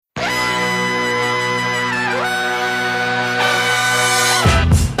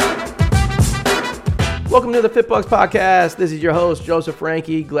Welcome to the FitBucks Podcast. This is your host, Joseph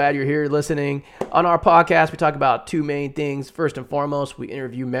Franke. Glad you're here listening. On our podcast, we talk about two main things. First and foremost, we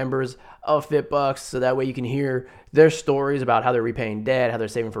interview members of FitBucks so that way you can hear their stories about how they're repaying debt, how they're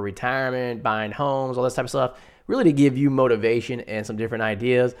saving for retirement, buying homes, all this type of stuff, really to give you motivation and some different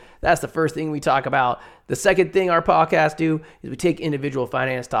ideas. That's the first thing we talk about. The second thing our podcasts do is we take individual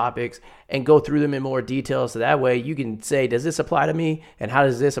finance topics and go through them in more detail so that way you can say, does this apply to me and how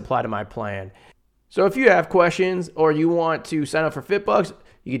does this apply to my plan? So if you have questions or you want to sign up for FitBucks,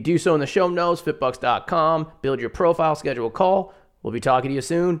 you can do so in the show notes, fitbucks.com. Build your profile, schedule a call. We'll be talking to you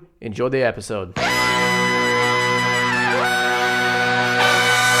soon. Enjoy the episode.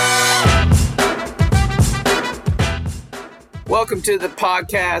 Welcome to the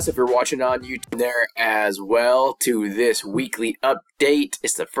podcast. If you're watching on YouTube there as well, to this weekly update.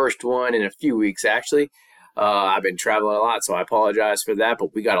 It's the first one in a few weeks, actually. I've been traveling a lot, so I apologize for that,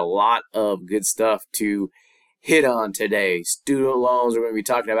 but we got a lot of good stuff to hit on today. Student loans, we're going to be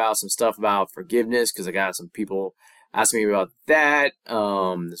talking about some stuff about forgiveness, because I got some people asking me about that,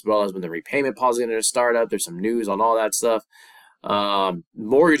 as well as when the repayment policy is going to start up. There's some news on all that stuff.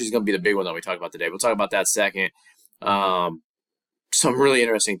 Mortgage is going to be the big one that we talk about today. We'll talk about that second. Some really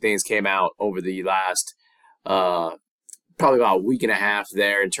interesting things came out over the last probably about a week and a half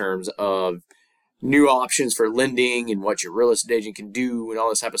there in terms of new options for lending and what your real estate agent can do and all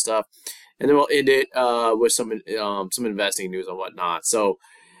this type of stuff. And then we'll end it with some investing news and whatnot. So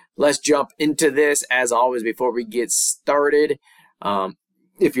let's jump into this. As always, before we get started,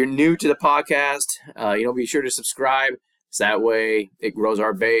 if you're new to the podcast, be sure to subscribe. So that way it grows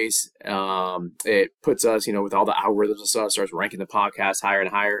our base. It puts us, with all the algorithms and stuff, starts ranking the podcast higher and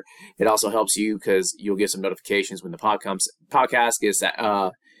higher. It also helps you because you'll get some notifications when the podcast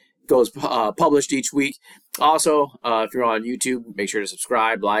goes published each week. Also, if you're on YouTube, make sure to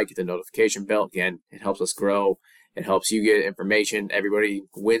subscribe, hit the notification bell. Again, it helps us grow. It helps you get information. Everybody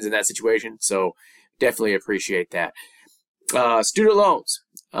wins in that situation. So definitely appreciate that. Student loans.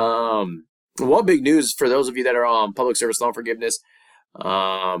 One big news for those of you that are on public service loan forgiveness,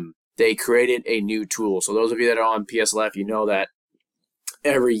 they created a new tool. So those of you that are on PSLF, you know that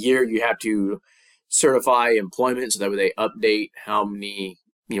every year you have to certify employment so that way they update how many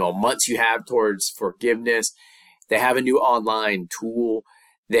months you have towards forgiveness. They have a new online tool.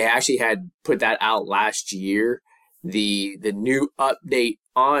 They actually had put that out last year. The new update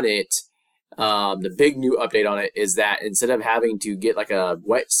on it, the big new update on it is that instead of having to get like a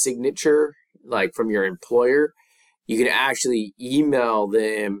wet signature like from your employer, you can actually email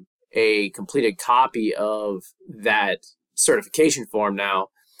them a completed copy of that certification form now,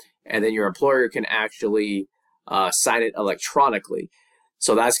 and then your employer can actually sign it electronically.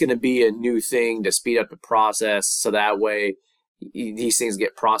 So that's going to be a new thing to speed up the process so that way these things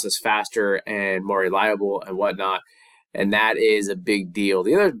get processed faster and more reliable and whatnot. And that is a big deal.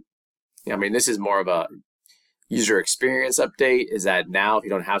 The other, this is more of a user experience update, is that now if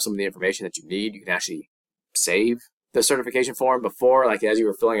you don't have some of the information that you need, you can actually save the certification form. Before, like as you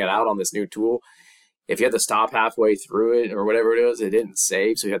were filling it out on this new tool, if you had to stop halfway through it or whatever it is, it didn't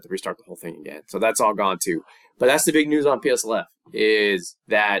save, so you have to restart the whole thing again. So that's all gone too. But that's the big news on PSLF, is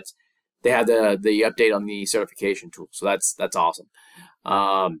that they have the update on the certification tool. So that's awesome.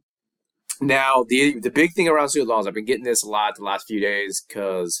 Now, the big thing around student loans, I've been getting this a lot the last few days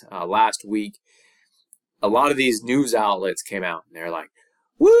because last week, a lot of these news outlets came out and they're like,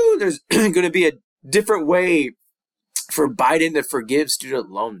 woo, there's going to be a different way for Biden to forgive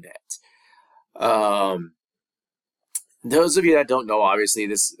student loan debt. Those of you that don't know, obviously,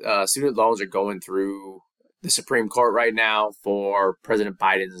 this student loans are going through the Supreme Court right now for President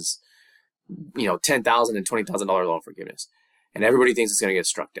Biden's, $10,000 and $20,000 loan forgiveness, and everybody thinks it's going to get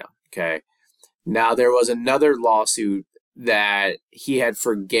struck down. Okay, now there was another lawsuit that he had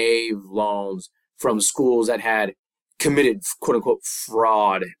forgave loans from schools that had committed quote unquote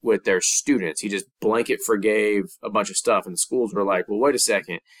fraud with their students. He just blanket forgave a bunch of stuff, and the schools were like, "Well, wait a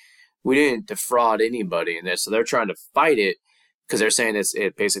second, we didn't defraud anybody in this," so they're trying to fight it because they're saying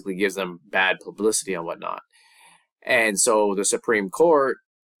it basically gives them bad publicity and whatnot. And so the Supreme Court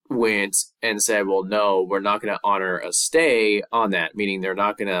went and said, well, no, we're not going to honor a stay on that, meaning they're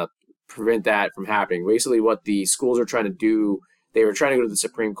not going to prevent that from happening. Basically, what the schools are trying to do, they were trying to go to the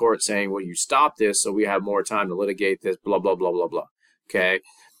Supreme Court saying, well, you stop this so we have more time to litigate this, blah, blah, blah, blah, blah. Okay.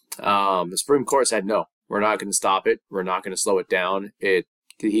 The Supreme Court said, no, we're not going to stop it. We're not going to slow it down.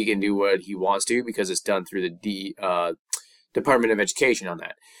 He can do what he wants to because it's done through the Department of Education on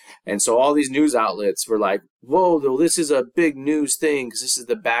that. And so all these news outlets were like, whoa, this is a big news thing because this is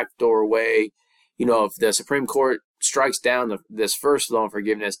the backdoor way. If the Supreme Court strikes down this first loan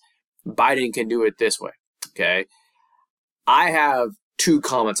forgiveness, Biden can do it this way. Okay. I have two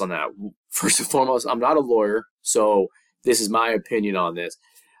comments on that. First and foremost, I'm not a lawyer, so this is my opinion on this.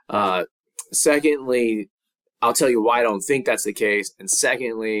 Secondly, I'll tell you why I don't think that's the case. And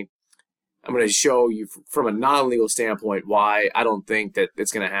secondly, I'm going to show you from a non-legal standpoint why I don't think that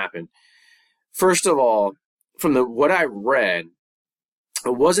it's going to happen. First of all, from what I read,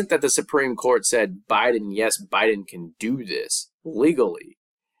 it wasn't that the Supreme Court said yes, Biden can do this legally.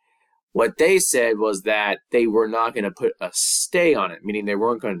 What they said was that they were not going to put a stay on it, meaning they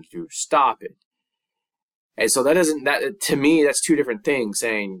weren't going to stop it. And so to me, that's two different things,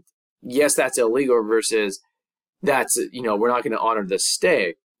 saying, yes, that's illegal versus that's, we're not going to honor the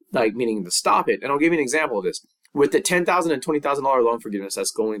stay, like meaning to stop it. And I'll give you an example of this. With the $10,000 and $20,000 loan forgiveness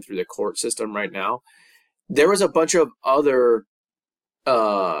that's going through the court system right now, there was a bunch of other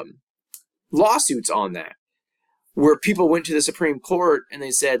lawsuits on that where people went to the Supreme Court and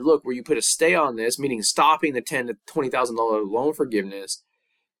they said, look, where you put a stay on this, meaning stopping the $10,000 to $20,000 loan forgiveness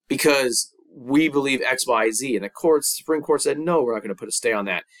because we believe X, Y, Z. And the Supreme Court said, no, we're not going to put a stay on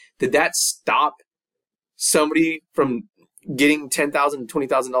that. Did that stop somebody from getting $10,000 to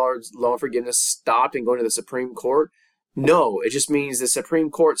 $20,000 loan forgiveness stopped and going to the Supreme Court? No, it just means the Supreme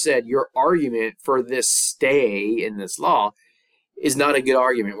Court said your argument for this stay in this law is not a good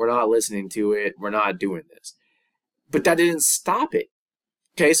argument. We're not listening to it. We're not doing this. But that didn't stop it.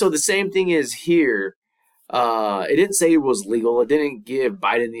 Okay, so the same thing is here. It didn't say it was legal. It didn't give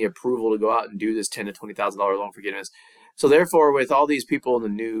Biden the approval to go out and do this $10,000 to $20,000 loan forgiveness. So therefore, with all these people in the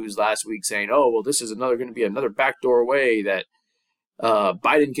news last week saying, oh, well, this is going to be another backdoor way that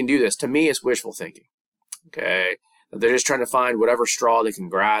Biden can do this, to me, it's wishful thinking. Okay, they're just trying to find whatever straw they can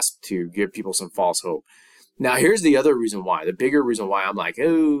grasp to give people some false hope. Now, here's the other reason why, the bigger reason why I'm like,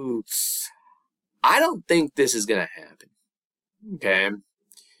 oh, I don't think this is going to happen. Okay.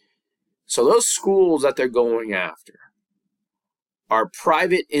 So those schools that they're going after are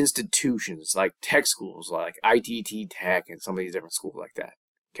private institutions like tech schools, like ITT Tech and some of these different schools like that.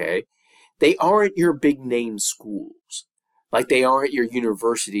 Okay. They aren't your big name schools. Like they aren't your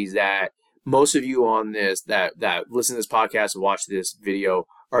universities that most of you on this, that listen to this podcast and watch this video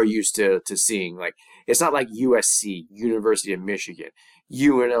are used to seeing. Like, it's not like USC, University of Michigan,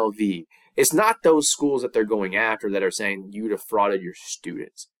 UNLV. It's not those schools that they're going after that are saying you defrauded your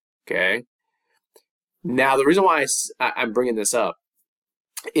students, okay? Now, the reason why I'm bringing this up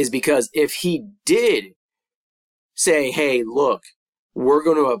is because if he did say, hey, look, we're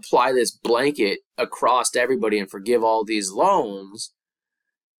going to apply this blanket across everybody and forgive all these loans,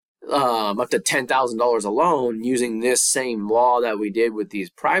 up to $10,000 a loan using this same law that we did with these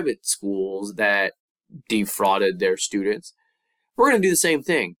private schools that defrauded their students, we're going to do the same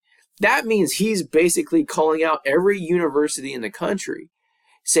thing. That means he's basically calling out every university in the country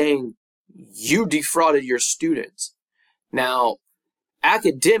saying, you defrauded your students. Now,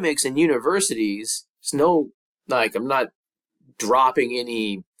 academics and universities, it's no, like, I'm not dropping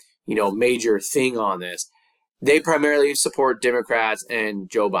any, major thing on this. They primarily support Democrats and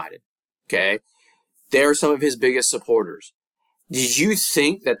Joe Biden, okay? They're some of his biggest supporters. Did you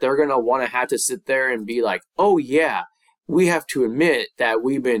think that they're going to want to have to sit there and be like, oh, yeah, we have to admit that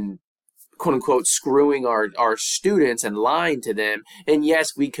we've been, quote unquote, screwing our students and lying to them, and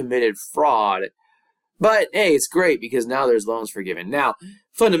yes, we committed fraud, but hey, it's great because now there's loans forgiven. Now,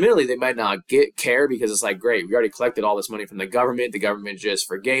 fundamentally, they might not care because it's like, great, we already collected all this money from the government just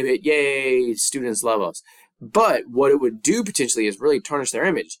forgave it, yay, students love us. But what it would do potentially is really tarnish their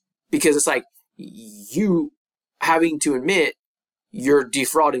image, because it's like you having to admit you're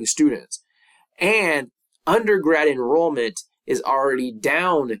defrauding students. And undergrad enrollment is already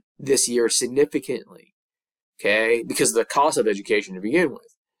down this year significantly, okay, because of the cost of education to begin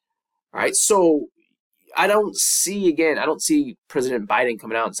with. All right, so I don't see President Biden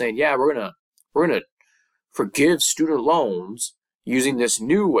coming out and saying, yeah, we're gonna forgive student loans using this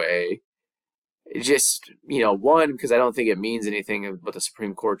new way. Just, one, because I don't think it means anything what the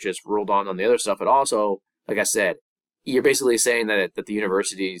Supreme Court just ruled on the other stuff. But also, like I said, you're basically saying that the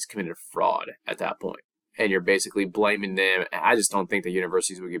universities committed fraud at that point. And you're basically blaming them. I just don't think the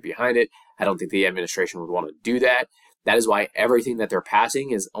universities would get behind it. I don't think the administration would want to do that. That is why everything that they're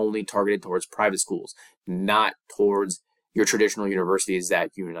passing is only targeted towards private schools, not towards your traditional universities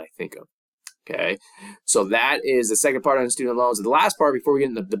that you and I think of. Okay? So that is the second part on student loans. And the last part, before we get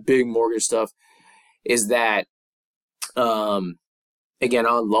into the big mortgage stuff, is that, again,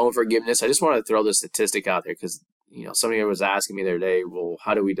 on loan forgiveness, I just want to throw this statistic out there because, somebody was asking me the other day, well,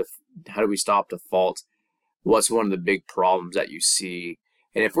 how do we stop default? What's one of the big problems that you see?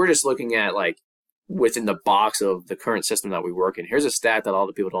 And if we're just looking at, like, within the box of the current system that we work in, here's a stat that a lot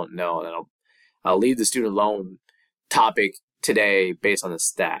of people don't know, and I'll leave the student loan topic today based on the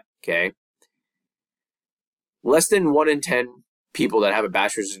stat, okay? Less than 1 in 10 people that have a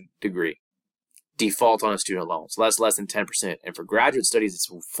bachelor's degree default on a student loan. So that's less than 10%. And for graduate studies, it's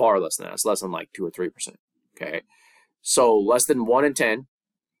far less than that. It's less than like 2 or 3%, okay? So less than 1 in 10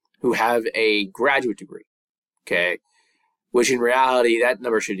 who have a graduate degree, okay? Which in reality, that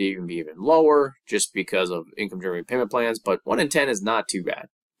number should even be even lower just because of income-driven payment plans. But 1 in 10 is not too bad,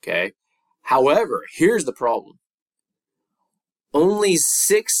 okay? However, here's the problem. Only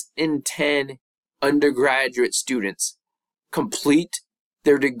 6 in 10 undergraduate students complete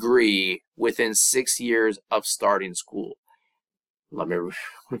their degree within 6 years of starting school. Let me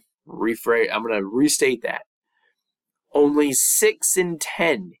rephrase. I'm going to restate that. Only 6 in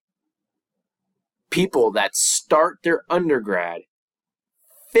 10 people that start their undergrad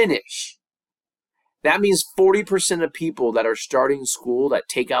finish. That means 40% of people that are starting school that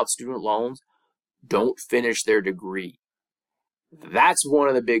take out student loans don't finish their degree. That's one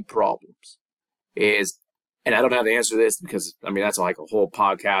of the big problems. And I don't have the answer to this because, I mean, that's like a whole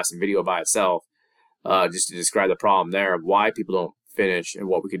podcast and video by itself, just to describe the problem there of why people don't finish and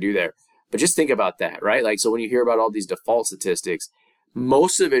what we could do there. But just think about that, right? Like, so when you hear about all these default statistics,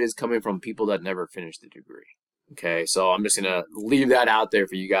 most of it is coming from people that never finished the degree. Okay, so I'm just gonna leave that out there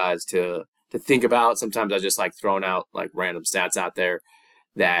for you guys to think about. Sometimes I just like throwing out like random stats out there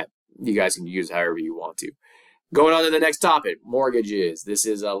that you guys can use however you want to. Going on to the next topic, mortgages. This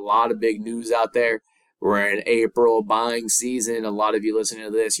is a lot of big news out there. We're in April buying season. A lot of you listening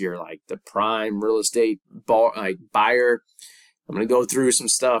to this, you're like the prime real estate buyer. I'm going to go through some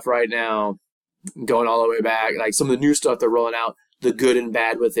stuff right now, going all the way back, like some of the new stuff they're rolling out, the good and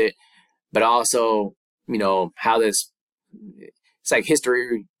bad with it, but also, you know, how this, it's like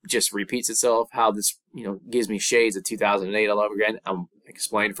history just repeats itself, how this, you know, gives me shades of 2008 all over again. I'll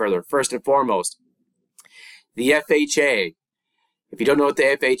explain further. First and foremost, the FHA. If you don't know what the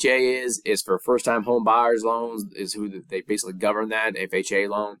FHA is for first-time home buyers loans, is who they basically govern that. FHA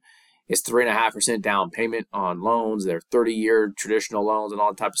loan is 3.5% down payment on loans. They're 30-year traditional loans and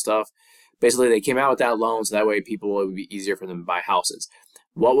all that type of stuff. Basically, they came out with that loan so that way it would be easier for them to buy houses.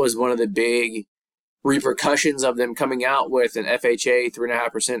 What was one of the big repercussions of them coming out with an FHA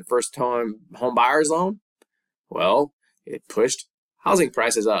 3.5% first-time home buyers loan? Well, it pushed housing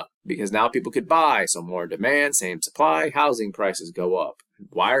prices up because now people could buy. So more demand, same supply, housing prices go up.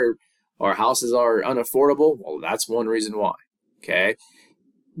 Why are our houses are unaffordable? Well, that's one reason why. Okay,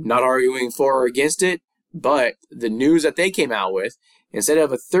 not arguing for or against it, but the news that they came out with, instead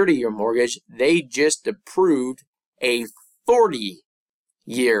of a 30-year mortgage, they just approved a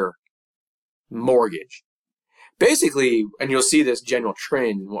 40-year mortgage. Basically, and you'll see this general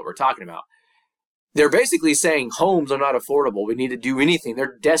trend in what we're talking about, they're basically saying homes are not affordable. We need to do anything.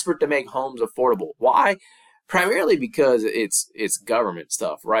 They're desperate to make homes affordable. Why? Primarily because it's government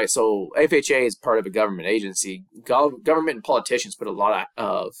stuff, right? So FHA is part of a government agency. Government and politicians put a lot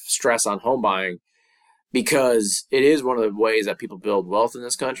of stress on home buying because it is one of the ways that people build wealth in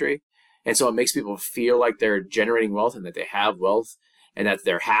this country. And so it makes people feel like they're generating wealth and that they have wealth and that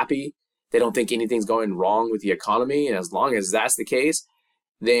they're happy. They don't think anything's going wrong with the economy. And as long as that's the case,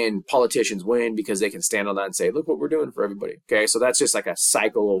 then politicians win because they can stand on that and say, look what we're doing for everybody. Okay, so that's just like a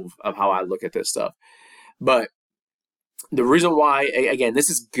cycle of how I look at this stuff. But the reason why, again,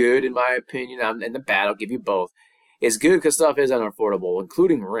 this is good in my opinion, and the bad, I'll give you both. It's good because stuff is unaffordable,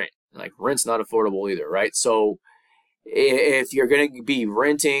 including rent. Like rent's not affordable either, right? So if you're going to be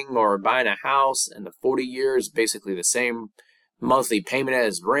renting or buying a house and the 40 years basically the same monthly payment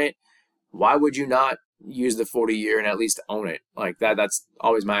as rent, why would you not use the 40-year and at least own it? Like that's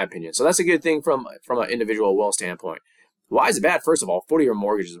always my opinion. So that's a good thing from an individual wealth standpoint. Why is it bad? First of all, 40-year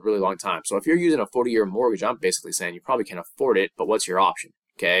mortgage is a really long time. So if you're using a 40-year mortgage, I'm basically saying you probably can't afford it, but what's your option?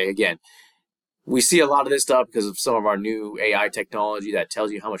 Okay, again, we see a lot of this stuff because of some of our new AI technology that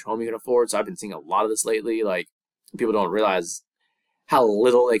tells you how much home you can afford. So I've been seeing a lot of this lately. Like people don't realize how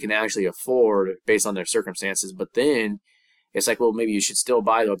little they can actually afford based on their circumstances. But then it's like, well, maybe you should still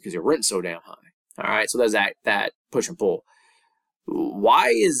buy though because your rent's so damn high. All right, so there's that push and pull. Why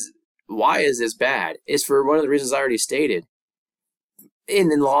is this bad? It's for one of the reasons I already stated. In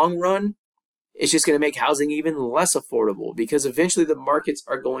the long run, it's just going to make housing even less affordable because eventually the markets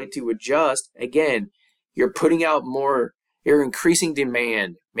are going to adjust. Again, you're putting out more, you're increasing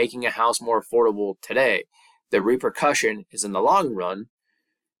demand, making a house more affordable today. The repercussion is in the long run,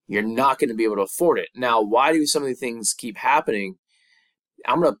 you're not going to be able to afford it. Now, why do some of these things keep happening?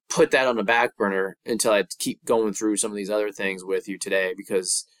 I'm going to put that on the back burner until I keep going through some of these other things with you today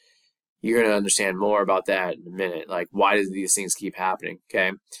because you're going to understand more about that in a minute. Like, why do these things keep happening,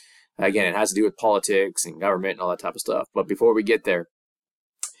 okay? Again, it has to do with politics and government and all that type of stuff. But before we get there,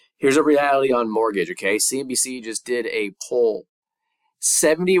 here's a reality on mortgage, okay? CNBC just did a poll.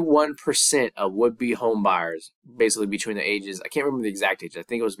 71% of would-be home buyers, basically between the ages, I can't remember the exact age, I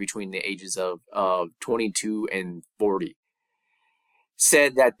think it was between the ages of 22 and 40,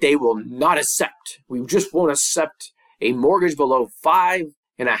 said that they will not accept, we just won't accept a mortgage below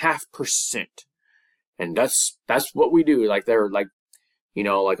 5.5%. And that's what we do. Like they're like, you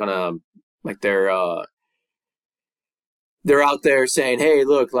know, like on a, like they're out there saying, hey,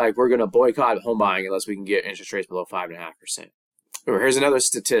 look, like we're going to boycott home buying unless we can get interest rates below 5.5%. Or here's another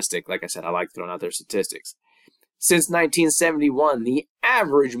statistic. Like I said, I like throwing out their statistics. Since 1971, the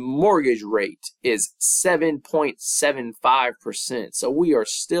average mortgage rate is 7.75%. So we are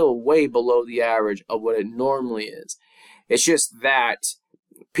still way below the average of what it normally is. It's just that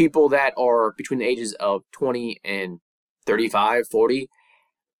people that are between the ages of 20 and 35, 40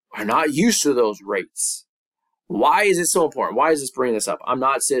 are not used to those rates. Why is it so important? Why is this bringing this up? I'm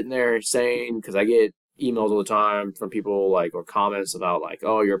not sitting there saying, because I get emails all the time from people like, or comments about like,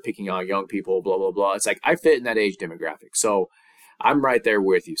 oh, you're picking on young people, blah, blah, blah. It's like, I fit in that age demographic. So I'm right there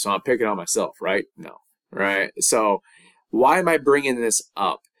with you. So I'm picking on myself, right? No, right? So why am I bringing this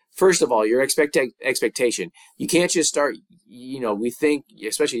up? First of all, your expectation. You can't just start, you know, we think,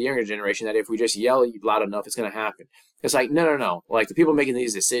 especially the younger generation, that if we just yell loud enough, it's going to happen. It's like, no. Like the people making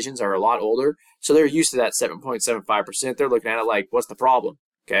these decisions are a lot older. So they're used to that 7.75%. They're looking at it like, what's the problem?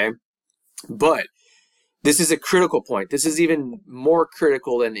 Okay. But this is a critical point. This is even more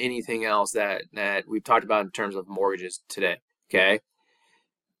critical than anything else that we've talked about in terms of mortgages today, okay?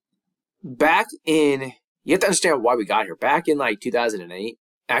 You have to understand why we got here. Back in like 2008,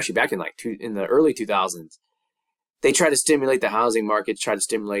 actually back in like in the early 2000s, they tried to stimulate the housing market, tried to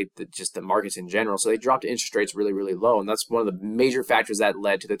stimulate just the markets in general. So they dropped interest rates really, really low. And that's one of the major factors that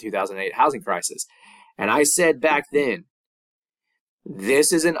led to the 2008 housing crisis. And I said back then,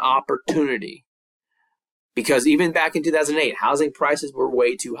 this is an opportunity. Because even back in 2008, housing prices were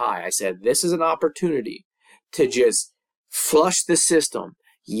way too high. I said, this is an opportunity to just flush the system.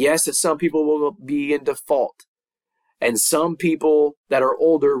 Yes, some people will be in default. And some people that are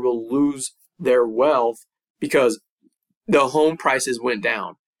older will lose their wealth because the home prices went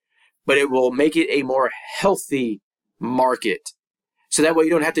down. But it will make it a more healthy market. So that way you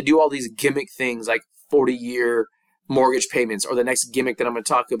don't have to do all these gimmick things like 40-year mortgage payments, or the next gimmick that I'm going to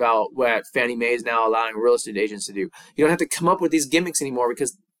talk about, what Fannie Mae is now allowing real estate agents to do. You don't have to come up with these gimmicks anymore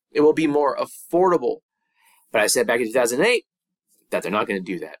because it will be more affordable. But I said back in 2008 that they're not going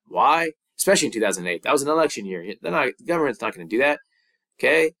to do that. Why? Especially in 2008. That was an election year. The government's not going to do that.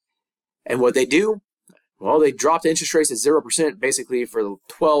 Okay? And what they do? Well, they dropped interest rates at 0% basically for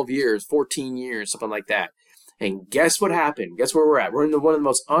 12 years, 14 years, something like that. And guess what happened? Guess where we're at? We're in one of the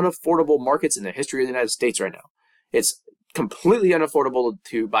most unaffordable markets in the history of the United States right now. It's completely unaffordable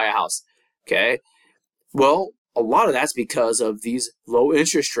to buy a house, okay? Well, a lot of that's because of these low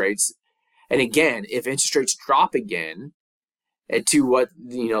interest rates. And again, if interest rates drop again, to what,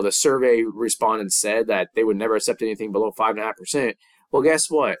 you know, the survey respondents said, that they would never accept anything below 5.5%, well, guess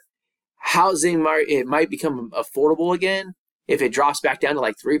what? Housing, it might become affordable again if it drops back down to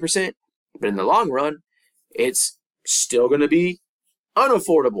like 3%. But in the long run, it's still going to be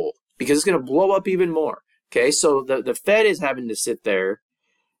unaffordable because it's going to blow up even more. Okay, so the Fed is having to sit there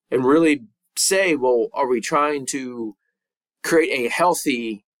and really say, well, are we trying to create a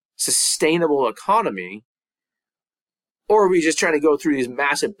healthy, sustainable economy, or are we just trying to go through these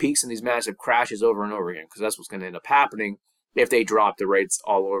massive peaks and these massive crashes over and over again? Because that's what's going to end up happening if they drop the rates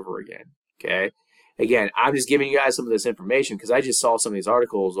all over again, okay? Again, I'm just giving you guys some of this information because I just saw some of these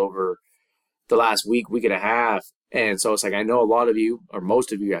articles over the last week and a half. And so it's like, I know a lot of you, or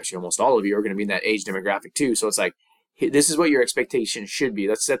most of you, actually almost all of you, are going to be in that age demographic too. So it's like, this is what your expectations should be.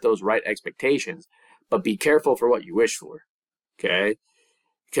 Let's set those right expectations, but be careful for what you wish for, okay?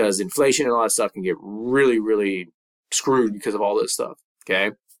 Because inflation and all that stuff can get really, really screwed because of all this stuff,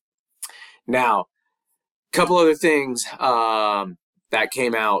 okay? Now, a couple other things that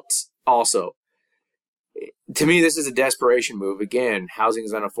came out also. To me, this is a desperation move. Again, housing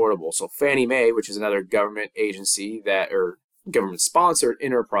is unaffordable. So Fannie Mae, which is another government agency or government-sponsored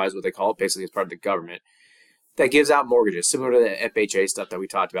enterprise, what they call it, basically it's part of the government, that gives out mortgages, similar to the FHA stuff that we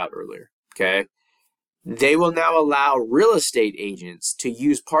talked about earlier, okay? They will now allow real estate agents to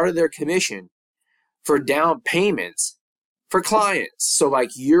use part of their commission for down payments for clients. So like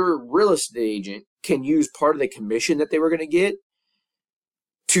your real estate agent can use part of the commission that they were going to get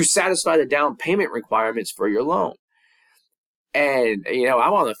to satisfy the down payment requirements for your loan. And, you know,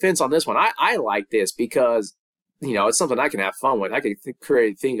 I'm on the fence on this one. I like this because it's something I can have fun with. I can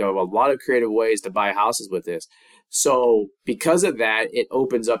think of a lot of creative ways to buy houses with this. So because of that, it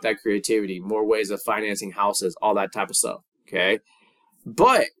opens up that creativity, more ways of financing houses, all that type of stuff. Okay.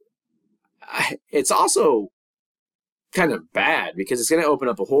 But it's also kind of bad because it's going to open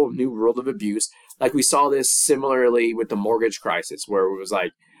up a whole new world of abuse. Like we saw this similarly with the mortgage crisis, where it was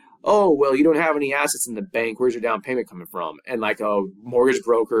like, oh, well, you don't have any assets in the bank. Where's your down payment coming from? And like a mortgage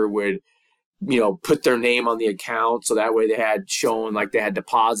broker would, put their name on the account. So that way they had shown like they had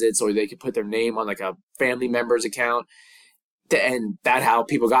deposits, or they could put their name on like a family member's account. And that's how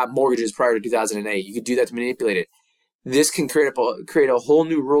people got mortgages prior to 2008. You could do that to manipulate it. This can create a whole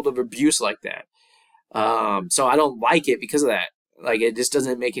new world of abuse like that. So I don't like it because of that. Like, it just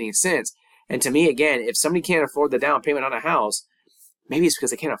doesn't make any sense. And to me, again, if somebody can't afford the down payment on a house, maybe it's because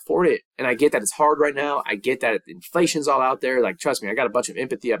they can't afford it. And I get that it's hard right now. I get that inflation's all out there. Like, trust me, I got a bunch of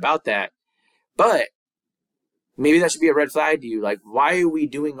empathy about that. But maybe that should be a red flag to you. Like, why are we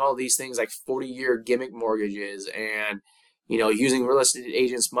doing all these things like 40-year gimmick mortgages and, using real estate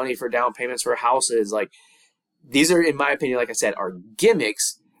agents' money for down payments for houses? Like, these are, in my opinion, like I said, are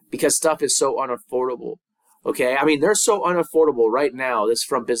gimmicks because stuff is so unaffordable. Okay? I mean, they're so unaffordable right now. This is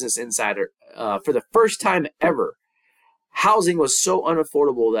from Business Insider. For the first time ever, housing was so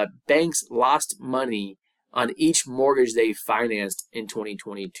unaffordable that banks lost money on each mortgage they financed in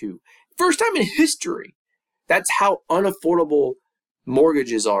 2022. First time in history. That's how unaffordable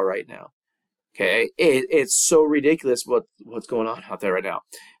mortgages are right now. Okay? It's so ridiculous what's going on out there right now.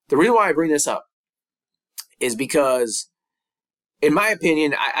 The reason why I bring this up is because, in my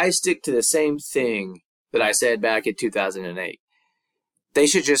opinion, I stick to the same thing that I said back in 2008. They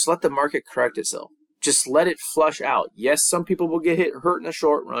should just let the market correct itself. Just let it flush out. Yes, some people will get hurt in the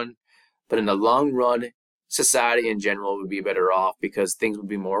short run, but in the long run, society in general would be better off because things would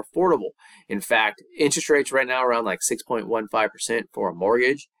be more affordable. In fact, interest rates right now are around like 6.15% for a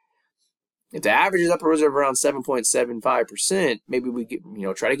mortgage. If the average is upwards of around 7.75%, maybe we get,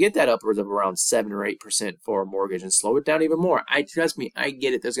 try to get that upwards of around 7 or 8% for a mortgage and slow it down even more. Trust me, I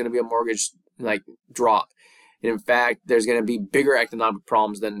get it. There's going to be a mortgage drop. And in fact, there's going to be bigger economic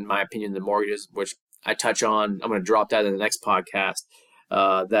problems than, in my opinion, the mortgages, which I touch on. I'm going to drop that in the next podcast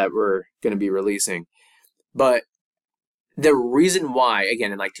that we're going to be releasing. But the reason why,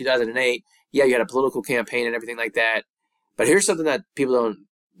 again, in like 2008, yeah, you had a political campaign and everything like that. But here's something that people don't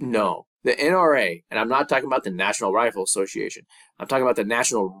know. The NRA, and I'm not talking about the National Rifle Association, I'm talking about the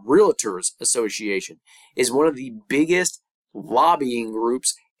National Realtors Association, is one of the biggest lobbying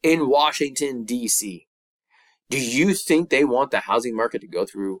groups in Washington, D.C. Do you think they want the housing market to go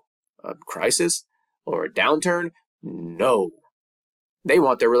through a crisis or a downturn? No. They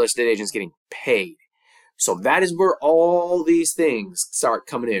want their real estate agents getting paid. So that is where all these things start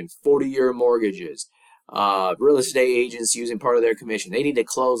coming in. 40-year mortgages, real estate agents using part of their commission. They need to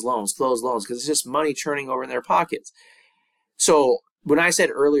close loans because it's just money churning over in their pockets. So when I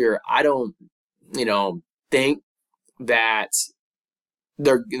said earlier, I don't, think that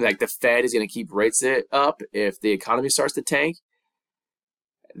they're like the Fed is going to keep rates up if the economy starts to tank.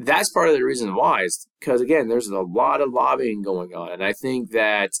 That's part of the reason why is because, again, there's a lot of lobbying going on. And I think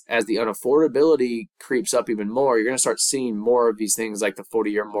that as the unaffordability creeps up even more, you're going to start seeing more of these things like the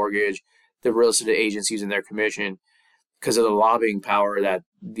 40-year mortgage, the real estate agents using their commission because of the lobbying power that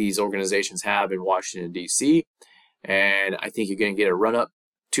these organizations have in Washington, D.C. And I think you're going to get a run-up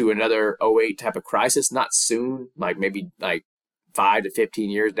to another 08 type of crisis, not soon, like maybe like 5 to 15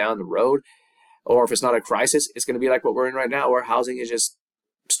 years down the road. Or if it's not a crisis, it's going to be like what we're in right now, where housing is just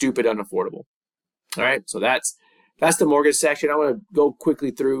stupid unaffordable. All right, so that's the mortgage section. I want to go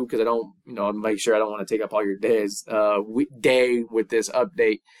quickly through because I don't, make sure I don't want to take up all your day with this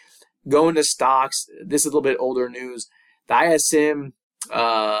update. Going to stocks, this is a little bit older news. The ISM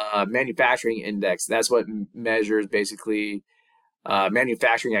manufacturing index, that's what measures basically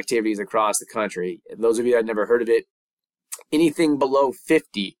manufacturing activities across the country. Those of you that have never heard of it, anything below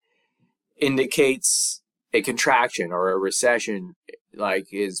 50 indicates a contraction or a recession, like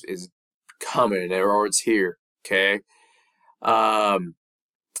is coming or it's here. Okay.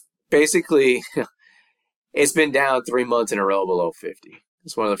 Basically, it's been down 3 months in a row below 50.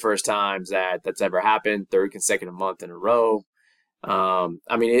 It's one of the first times that's ever happened. Third consecutive month in a row.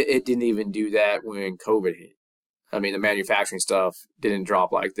 It didn't even do that when COVID hit. The manufacturing stuff didn't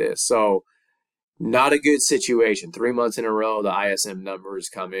drop like this. So not a good situation. 3 months in a row, the ISM numbers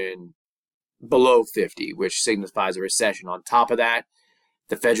come in below 50, which signifies a recession. On top of that,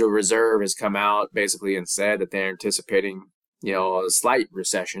 the Federal Reserve has come out basically and said that they're anticipating, a slight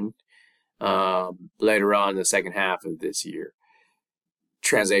recession later on in the second half of this year.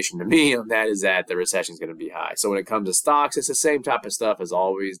 translation to me on that is that the recession is going to be high. So when it comes to stocks, it's the same type of stuff as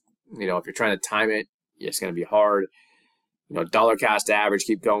always. If you're trying to time it, it's going to be hard. Dollar cost average,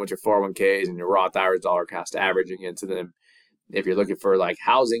 keep going with your 401ks and your Roth IRAs dollar cost averaging into them. If you're looking for like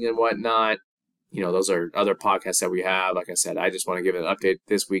housing and whatnot, those are other podcasts that we have. Like I said, I just want to give an update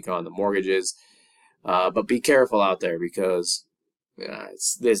this week on the mortgages. But be careful out there because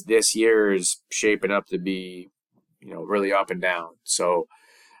this year is shaping up to be, really up and down. So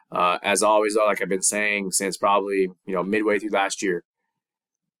as always, though, like I've been saying since probably, midway through last year,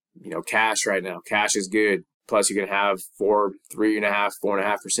 cash right now, cash is good. Plus you can have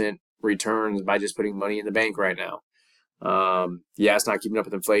 4.5% returns by just putting money in the bank right now. It's not keeping up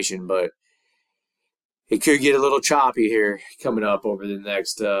with inflation, but it could get a little choppy here coming up over the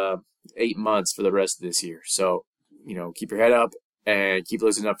next 8 months for the rest of this year. So, keep your head up and keep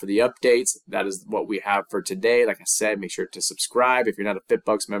listening up for the updates. That is what we have for today. Like I said, make sure to subscribe. If you're not a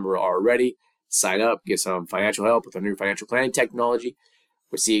FitBucks member already, sign up, get some financial help with our new financial planning technology.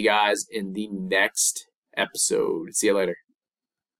 We'll see you guys in the next episode. See you later.